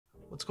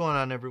What's going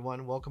on,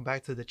 everyone? Welcome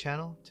back to the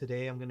channel.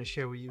 Today I'm going to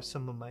share with you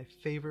some of my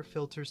favorite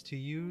filters to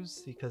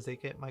use because they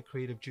get my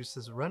creative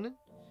juices running.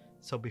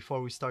 So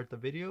before we start the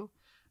video,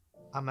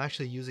 I'm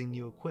actually using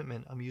new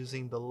equipment. I'm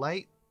using the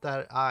light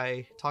that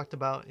I talked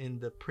about in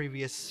the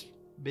previous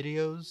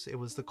videos. It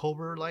was the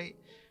Cobra light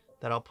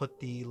that I'll put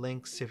the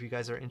links if you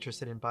guys are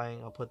interested in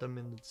buying. I'll put them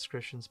in the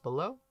descriptions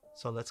below.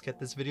 So let's get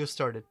this video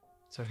started.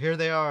 So here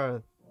they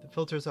are, the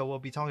filters I will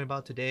be talking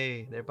about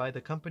today. They're by the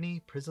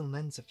company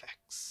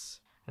Prismlensfx.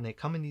 And they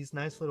come in these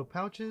nice little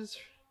pouches.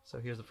 So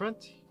here's the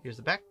front, here's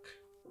the back.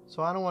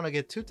 So I don't want to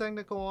get too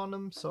technical on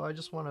them, so I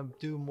just want to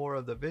do more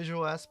of the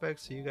visual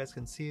aspects so you guys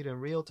can see it in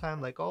real time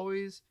like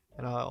always.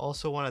 And I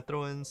also want to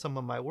throw in some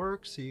of my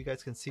work so you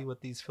guys can see what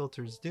these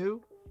filters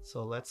do.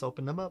 So let's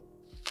open them up.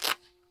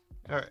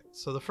 Alright,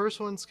 so the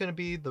first one's going to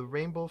be the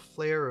Rainbow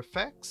Flare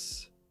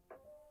Effects.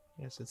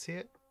 You guys can see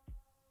it.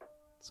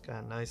 It's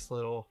got a nice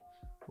little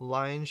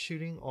line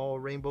shooting, all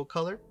rainbow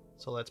color.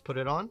 So let's put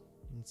it on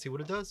and see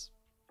what it does.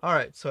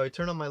 Alright, so I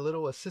turn on my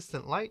little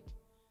assistant light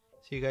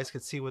so you guys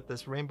can see what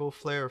this Rainbow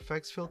Flare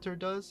Effects filter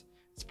does.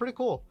 It's pretty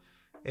cool.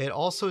 It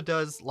also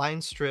does line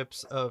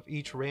strips of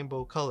each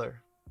rainbow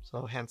color.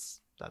 So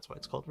hence, that's why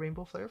it's called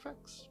Rainbow Flare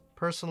Effects.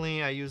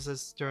 Personally, I use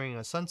this during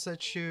a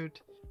sunset shoot.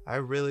 I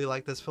really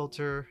like this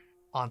filter.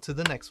 On to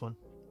the next one.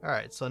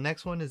 Alright, so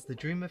next one is the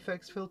Dream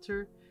Effects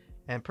filter.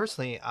 And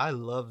personally, I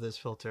love this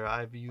filter.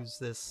 I've used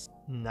this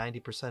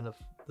 90% of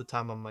the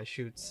time on my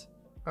shoots.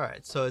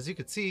 Alright, so as you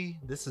can see,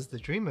 this is the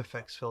Dream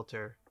Effects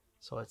filter.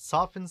 So it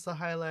softens the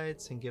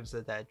highlights and gives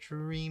it that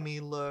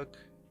dreamy look.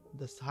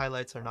 The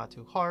highlights are not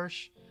too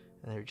harsh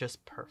and they're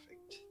just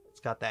perfect. It's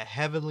got that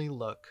heavenly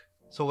look.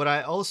 So what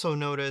I also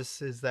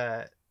noticed is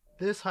that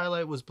this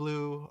highlight was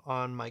blue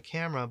on my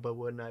camera, but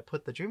when I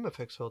put the Dream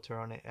Effects filter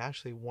on it, it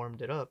actually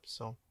warmed it up.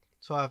 So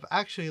I've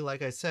actually,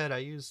 like I said, I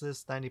use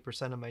this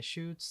 90% of my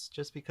shoots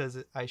just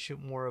because I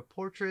shoot more of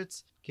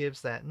portraits.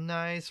 Gives that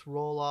nice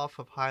roll off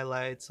of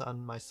highlights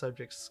on my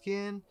subject's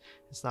skin.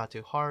 It's not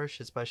too harsh,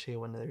 especially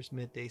when there's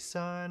midday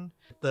sun.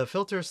 The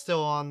filter is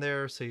still on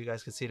there so you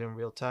guys can see it in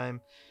real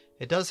time.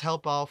 It does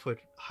help off with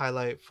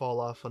highlight fall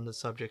off on the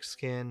subject's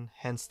skin.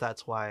 Hence,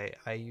 that's why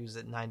I use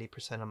it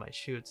 90% of my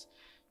shoots,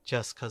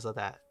 just because of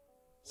that.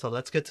 So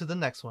let's get to the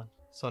next one.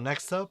 So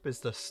next up is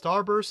the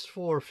Starburst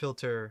 4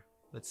 filter.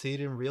 Let's see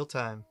it in real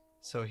time.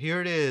 So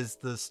here it is,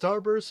 the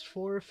Starburst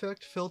 4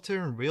 effect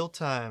filter in real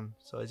time.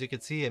 So as you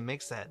can see, it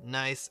makes that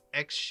nice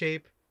X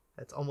shape.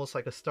 That's almost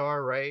like a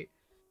star, right?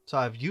 So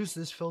I've used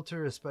this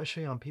filter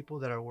especially on people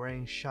that are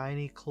wearing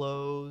shiny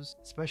clothes,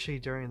 especially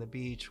during the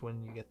beach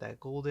when you get that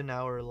golden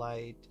hour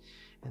light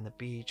and the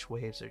beach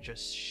waves are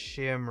just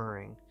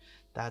shimmering.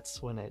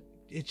 That's when it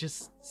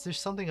just, there's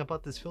something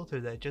about this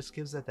filter that just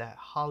gives it that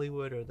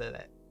Hollywood or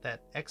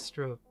that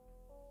extra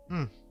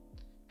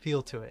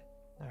feel to it.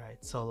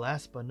 Alright, so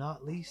last but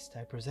not least,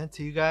 I present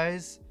to you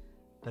guys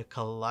the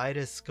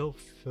Kaleidoscope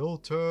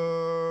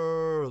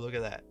filter. Look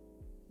at that.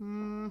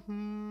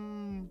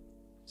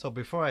 So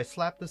before I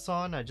slap this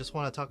on, I just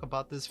want to talk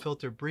about this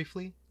filter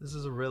briefly. This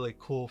is a really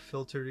cool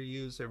filter to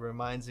use. It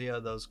reminds me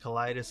of those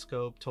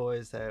Kaleidoscope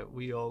toys that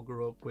we all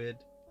grew up with.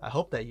 I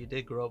hope that you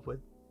did grow up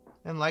with.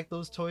 And like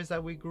those toys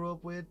that we grew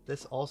up with,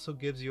 this also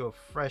gives you a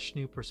fresh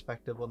new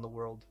perspective on the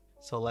world.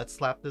 So let's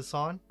slap this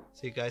on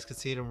so you guys can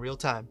see it in real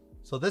time.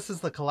 So this is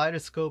the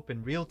Kaleidoscope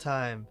in real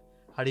time.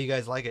 How do you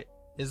guys like it?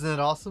 Isn't it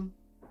awesome?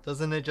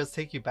 Doesn't it just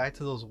take you back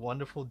to those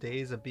wonderful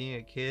days of being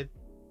a kid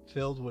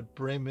filled with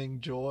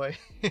brimming joy?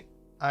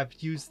 I've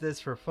used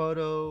this for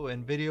photo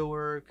and video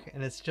work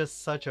and it's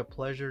just such a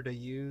pleasure to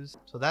use.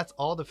 So that's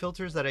all the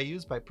filters that I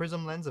use by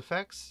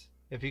Prismlensfx.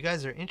 If you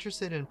guys are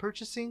interested in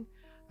purchasing,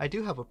 I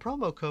do have a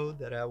promo code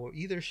that I will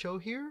either show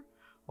here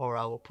or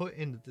I will put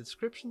in the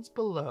descriptions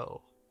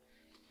below.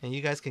 And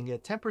you guys can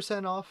get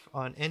 10% off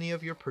on any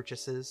of your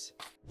purchases.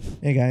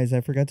 Hey guys,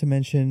 I forgot to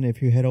mention,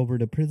 if you head over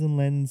to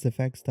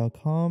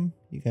prismlensfx.com,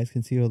 you guys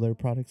can see all their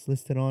products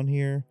listed on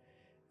here.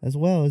 As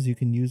well as you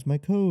can use my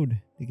code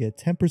to get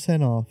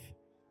 10% off.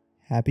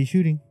 Happy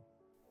shooting.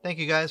 Thank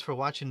you guys for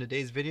watching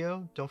today's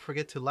video. Don't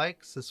forget to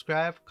like,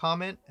 subscribe,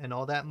 comment, and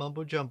all that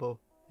mumbo jumbo.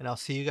 And I'll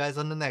see you guys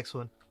on the next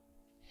one.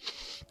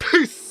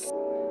 Peace!